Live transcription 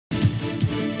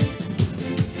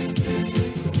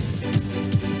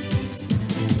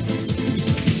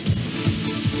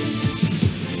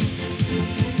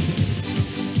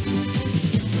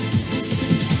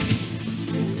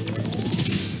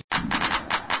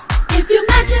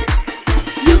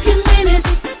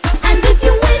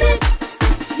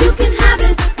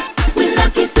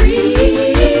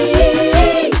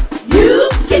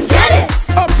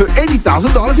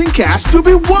$80,000 in cash to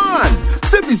be won.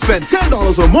 Simply spend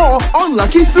 $10 or more on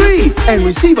Lucky 3 and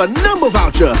receive a number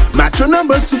voucher. Match your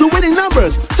numbers to the winning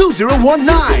numbers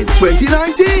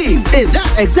 2019-2019 in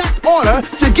that exact order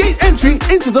to gain entry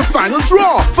into the final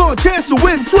draw for a chance to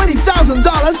win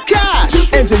 $20,000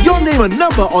 cash. Enter your name and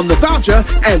number on the voucher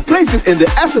and place it in the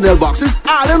SNL boxes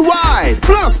island-wide.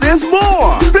 Plus, there's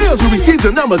more. Players who receive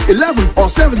the numbers 11 or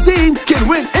 17 can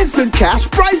win instant cash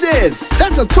prizes.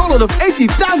 That's a total of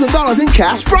 $80,000 in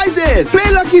cash prizes.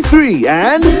 Play Lucky 3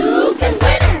 and you can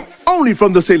win it! Only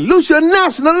from the St. Lucia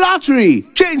National Lottery,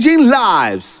 changing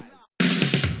lives.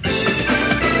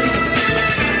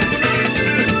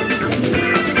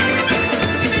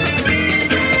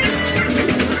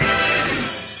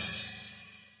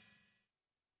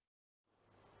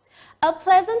 A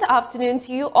pleasant afternoon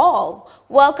to you all.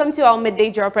 Welcome to our midday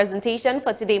draw presentation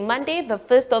for today, Monday, the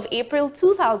 1st of April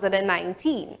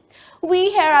 2019.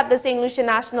 We here at the St. Lucia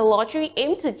National Lottery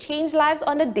aim to change lives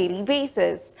on a daily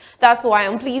basis. That's why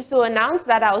I'm pleased to announce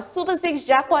that our Super 6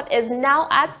 jackpot is now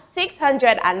at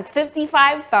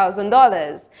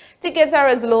 $655,000. Tickets are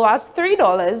as low as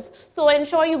 $3, so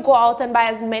ensure you go out and buy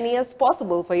as many as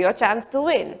possible for your chance to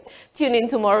win. Tune in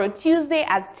tomorrow, Tuesday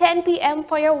at 10 p.m.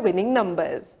 for your winning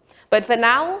numbers. But for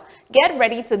now, get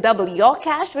ready to double your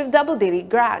cash with Double Daily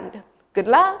Grand. Good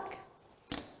luck!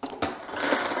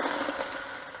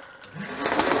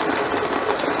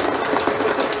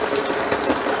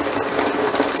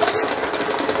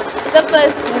 The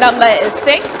first number is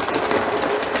 6.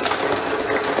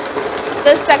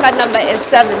 The second number is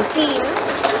 17.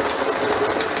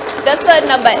 The third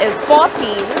number is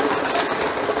 14.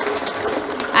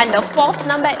 And the fourth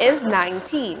number is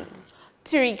 19.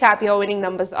 To recap, your winning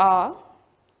numbers are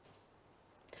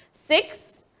 6,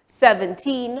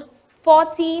 17,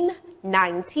 14,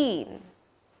 19.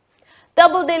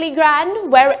 Double Daily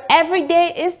Grand, where every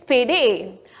day is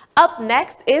payday. Up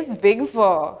next is Big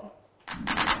 4.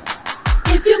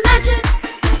 If you match it,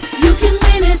 you can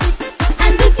win it.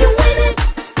 And if you win it,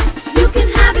 you can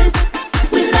have it.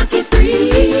 With Lucky 3,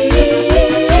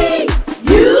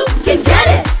 you can get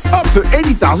it. Up to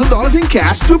 $80,000 in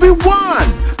cash to be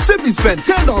won. Simply spend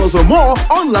 $10 or more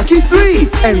on Lucky 3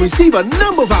 and receive a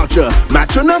number voucher.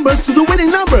 Match your numbers to the winning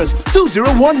numbers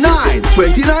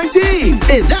 2019-2019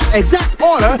 in that exact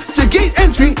order to gain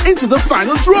entry into the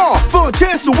final draw for a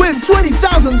chance to win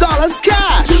 $20,000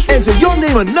 cash. Enter your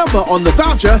name and number on the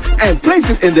voucher and place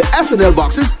it in the SNL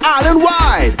boxes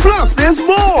island-wide. Plus, there's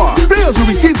more. Players who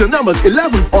receive the numbers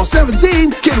 11 or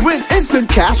 17 can win instant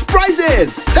cash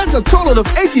prizes. That's a total of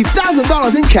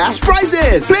 $80,000 in cash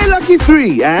prizes. Play Lucky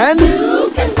 3 and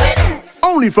you can win it!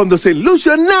 Only from the St.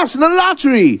 Lucia National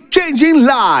Lottery, changing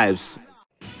lives.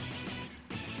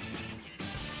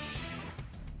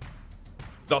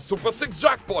 The Super 6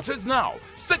 jackpot is now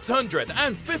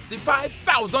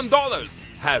 $655,000.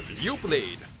 Have you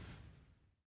played?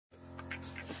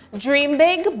 Dream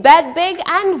big, bet big,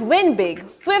 and win big.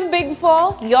 With Big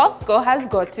 4, your score has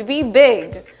got to be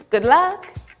big. Good luck!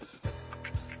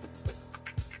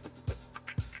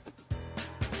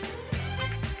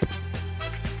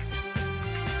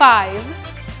 Five,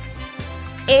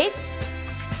 8,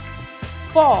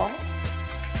 4,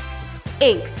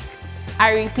 8.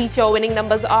 I repeat, your winning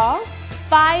numbers are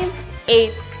 5,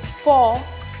 8, 4,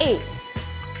 8.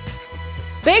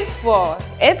 Big 4,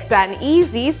 it's an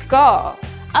easy score.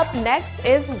 Up next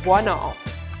is 1 off.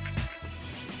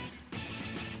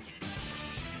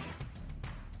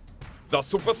 The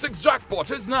Super 6 jackpot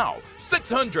is now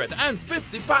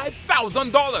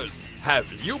 $655,000.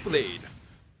 Have you played?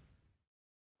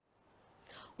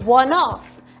 1 off.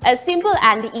 A simple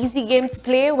and easy game to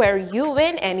play where you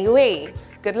win anyway.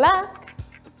 Good luck!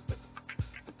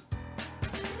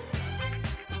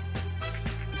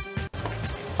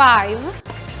 Five,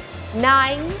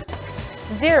 9,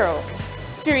 0.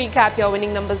 To recap, your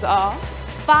winning numbers are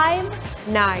 5,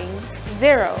 9,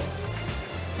 0.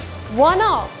 1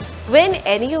 off. Win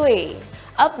anyway.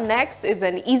 Up next is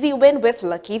an easy win with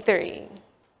Lucky 3.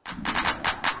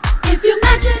 If you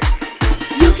match it,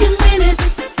 you can win it.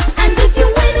 And if you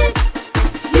win it,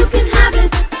 you can have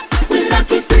it. With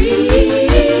Lucky 3,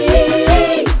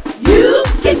 you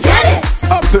can get it.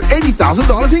 Up to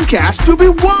 $80,000 in cash to be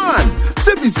won.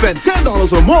 Simply spend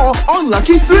 $10 or more on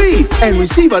Lucky 3 and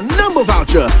receive a number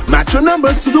voucher. Match your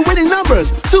numbers to the winning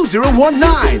numbers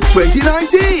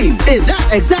 2019-2019 in that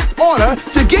exact order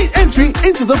to gain entry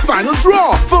into the final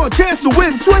draw for a chance to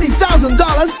win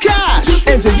 $20,000 cash.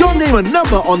 Enter your name and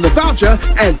number on the voucher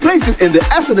and place it in the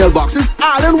SNL boxes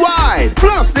island-wide.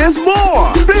 Plus, there's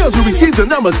more. Players who receive the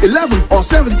numbers 11 or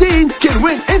 17 can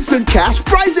win instant cash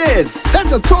prizes.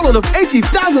 That's a total of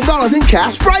 $80,000 in winning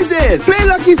cash prizes. Play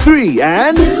Lucky 3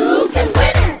 and You can win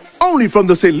it. only from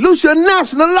the St. Lucia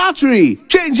National Lottery,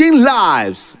 changing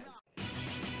lives.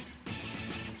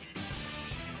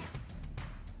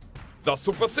 The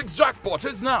Super 6 jackpot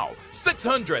is now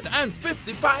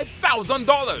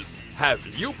 $655,000. Have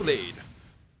you played?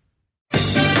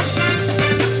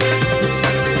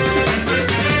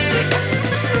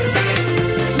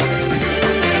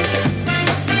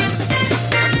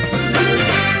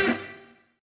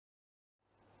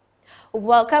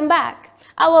 Welcome back.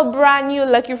 Our brand new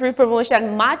Lucky Free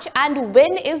promotion Match and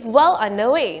Win is well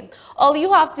underway. All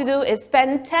you have to do is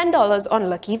spend $10 on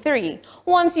Lucky 3.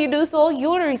 Once you do so,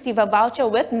 you'll receive a voucher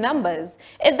with numbers.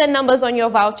 If the numbers on your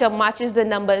voucher matches the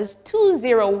numbers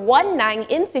 2019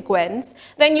 in sequence,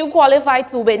 then you qualify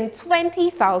to win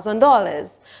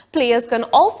 $20,000. Players can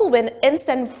also win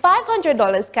instant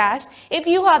 $500 cash if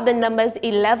you have the numbers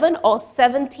 11 or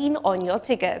 17 on your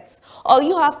tickets. All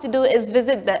you have to do is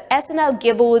visit the SNL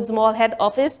Gibberwoods Mall head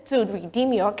office to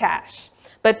redeem your cash.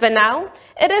 But for now,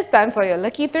 it is time for your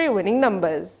Lucky 3 winning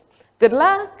numbers. Good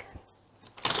luck!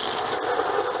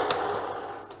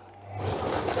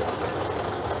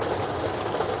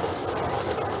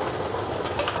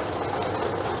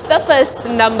 The first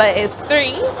number is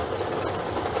 3.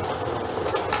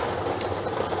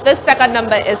 The second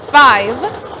number is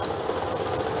 5.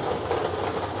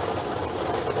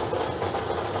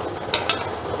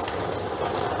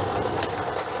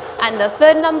 And the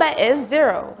third number is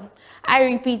 0. I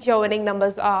repeat, your winning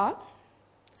numbers are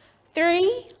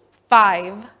 3,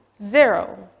 5,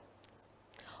 0.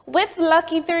 With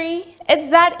Lucky 3, it's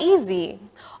that easy.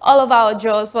 All of our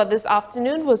draws for this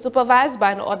afternoon were supervised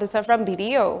by an auditor from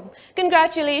BDO.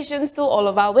 Congratulations to all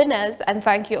of our winners, and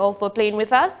thank you all for playing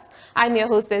with us. I'm your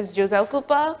hostess, Joselle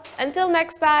Cooper. Until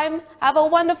next time, have a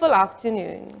wonderful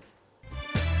afternoon.